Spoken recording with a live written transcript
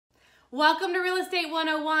Welcome to Real Estate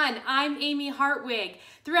 101. I'm Amy Hartwig.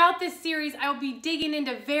 Throughout this series, I will be digging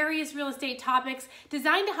into various real estate topics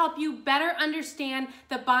designed to help you better understand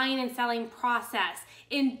the buying and selling process.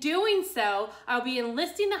 In doing so, I'll be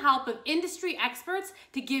enlisting the help of industry experts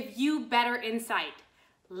to give you better insight.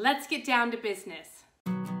 Let's get down to business.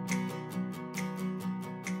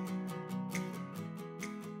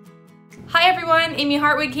 Hi everyone, Amy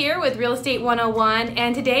Hartwig here with Real Estate 101,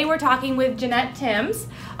 and today we're talking with Janette Tims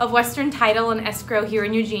of Western Title and Escrow here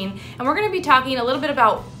in Eugene, and we're going to be talking a little bit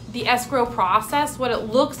about the escrow process, what it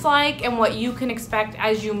looks like, and what you can expect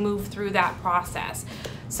as you move through that process.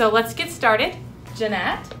 So let's get started.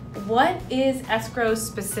 Janette, what is escrow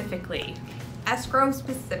specifically? Escrow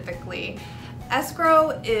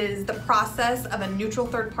is the process of a neutral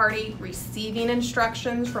third party receiving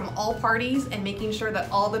instructions from all parties and making sure that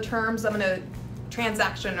all the terms of a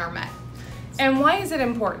transaction are met. And why is it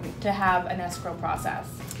important to have an escrow process?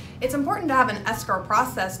 It's important to have an escrow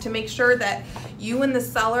process to make sure that you and the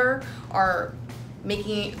seller are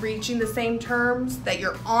reaching the same terms, that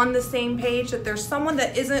you're on the same page, that there's someone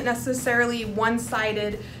that isn't necessarily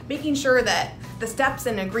one-sided, making sure that the steps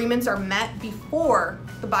and agreements are met before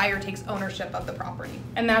the buyer takes ownership of the property.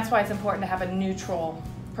 And that's why it's important to have a neutral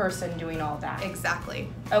person doing all that. Exactly.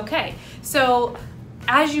 Okay, so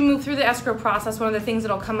as you move through the escrow process, one of the things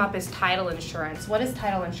that'll come up is title insurance. What is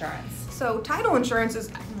title insurance? So title insurance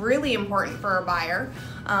is really important for a buyer,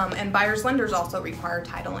 and buyer's lenders also require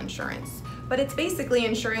title insurance. But it's basically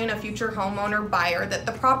ensuring a future homeowner buyer that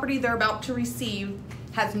the property they're about to receive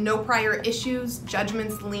has no prior issues,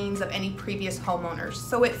 judgments, liens of any previous homeowners.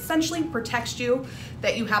 So it essentially protects you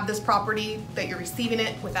that you have this property, that you're receiving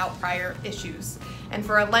it without prior issues. And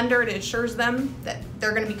for a lender, it assures them that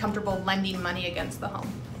they're going to be comfortable lending money against the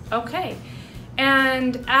home. Okay.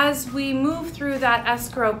 And as we move through that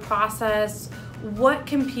escrow process, what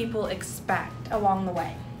can people expect along the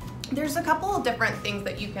way? There's a couple of different things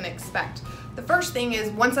that you can expect. The first thing is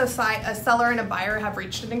once a seller and a buyer have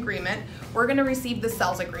reached an agreement, we're going to receive the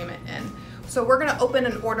sales agreement in. So we're going to open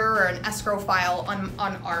an order or an escrow file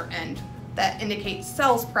on our end that indicates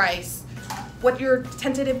sales price, what your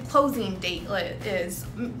tentative closing date is.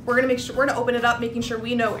 We're going to open it up, making sure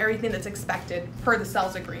we know everything that's expected per the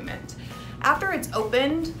sales agreement. After it's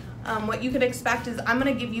opened, what you can expect is I'm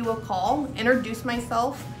going to give you a call, introduce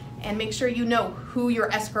myself, and make sure you know who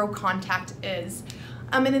your escrow contact is.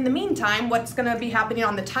 And in the meantime, what's going to be happening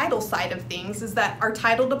on the title side of things is that our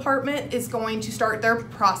title department is going to start their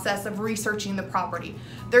process of researching the property.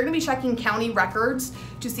 They're going to be checking county records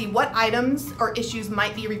to see what items or issues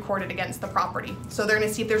might be recorded against the property. So they're going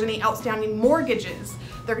to see if there's any outstanding mortgages.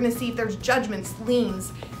 They're going to see if there's judgments,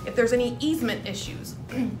 liens, if there's any easement issues.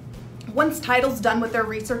 Once title's done with their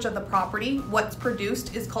research of the property, what's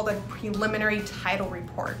produced is called a preliminary title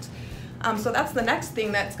report. So that's the next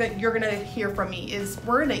thing you're gonna hear from me is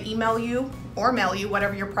we're gonna email you or mail you,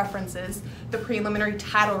 whatever your preference is, the preliminary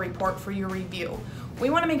title report for your review.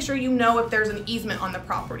 We wanna make sure you know if there's an easement on the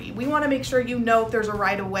property. We wanna make sure you know if there's a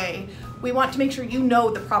right of way. We want to make sure you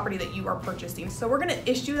know the property that you are purchasing. So we're gonna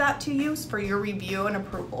issue that to you for your review and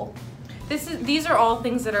approval. These are all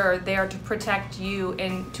things that are there to protect you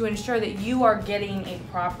and to ensure that you are getting a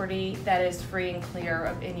property that is free and clear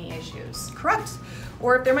of any issues. Correct.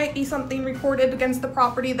 Or if there might be something recorded against the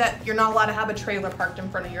property that you're not allowed to have a trailer parked in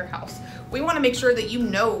front of your house. We want to make sure that you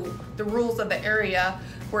know the rules of the area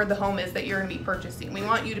where the home is that you're going to be purchasing. We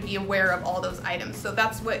want you to be aware of all those items. So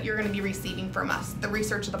that's what you're going to be receiving from us, the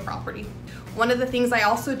research of the property. One of the things I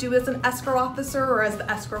also do as an escrow officer or as the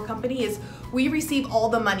escrow company is we receive all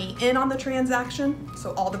the money in on the transaction.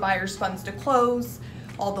 So all the buyer's funds to close,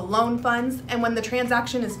 all the loan funds, and when the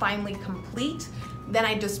transaction is finally complete, then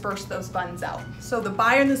I disperse those funds out. So the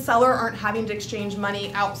buyer and the seller aren't having to exchange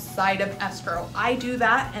money outside of escrow. I do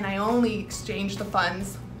that and I only exchange the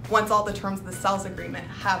funds once all the terms of the sales agreement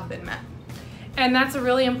have been met. And that's a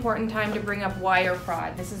really important time to bring up wire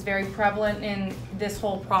fraud. This is very prevalent in this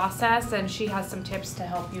whole process, and she has some tips to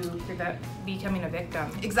help you prevent becoming a victim.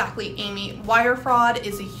 Exactly, Amy. Wire fraud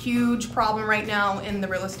is a huge problem right now in the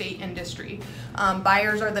real estate industry.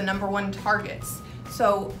 Buyers are the #1 targets.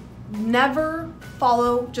 So never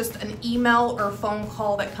follow just an email or phone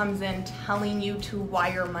call that comes in telling you to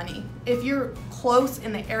wire money. If you're close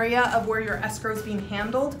in the area of where your escrow is being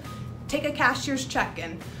handled, take a cashier's check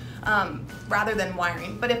in rather than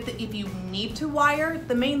wiring. But if you need to wire,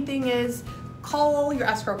 the main thing is call your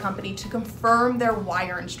escrow company to confirm their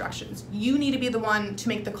wire instructions. You need to be the one to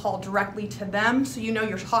make the call directly to them so you know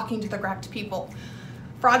you're talking to the correct people.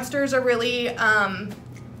 Fraudsters are really,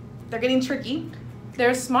 they're getting tricky.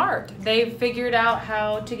 they're smart. They've figured out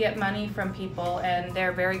how to get money from people, and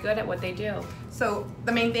they're very good at what they do. So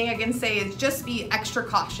the main thing I can say is just be extra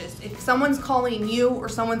cautious. If someone's calling you or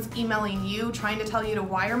someone's emailing you trying to tell you to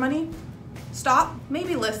wire money, stop,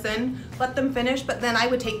 maybe listen, let them finish, but then I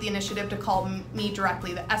would take the initiative to call me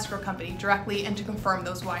directly, the escrow company directly, and to confirm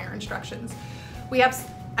those wire instructions. We have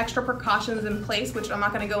extra precautions in place, which I'm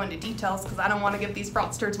not going to go into details because I don't want to give these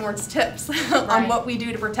fraudsters more tips on what we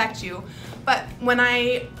do to protect you. But when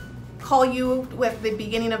I call you with the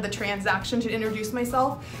beginning of the transaction to introduce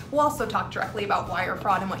myself, we'll also talk directly about wire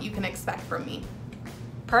fraud and what you can expect from me.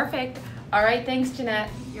 Perfect. All right, thanks, Janette.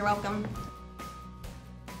 You're welcome.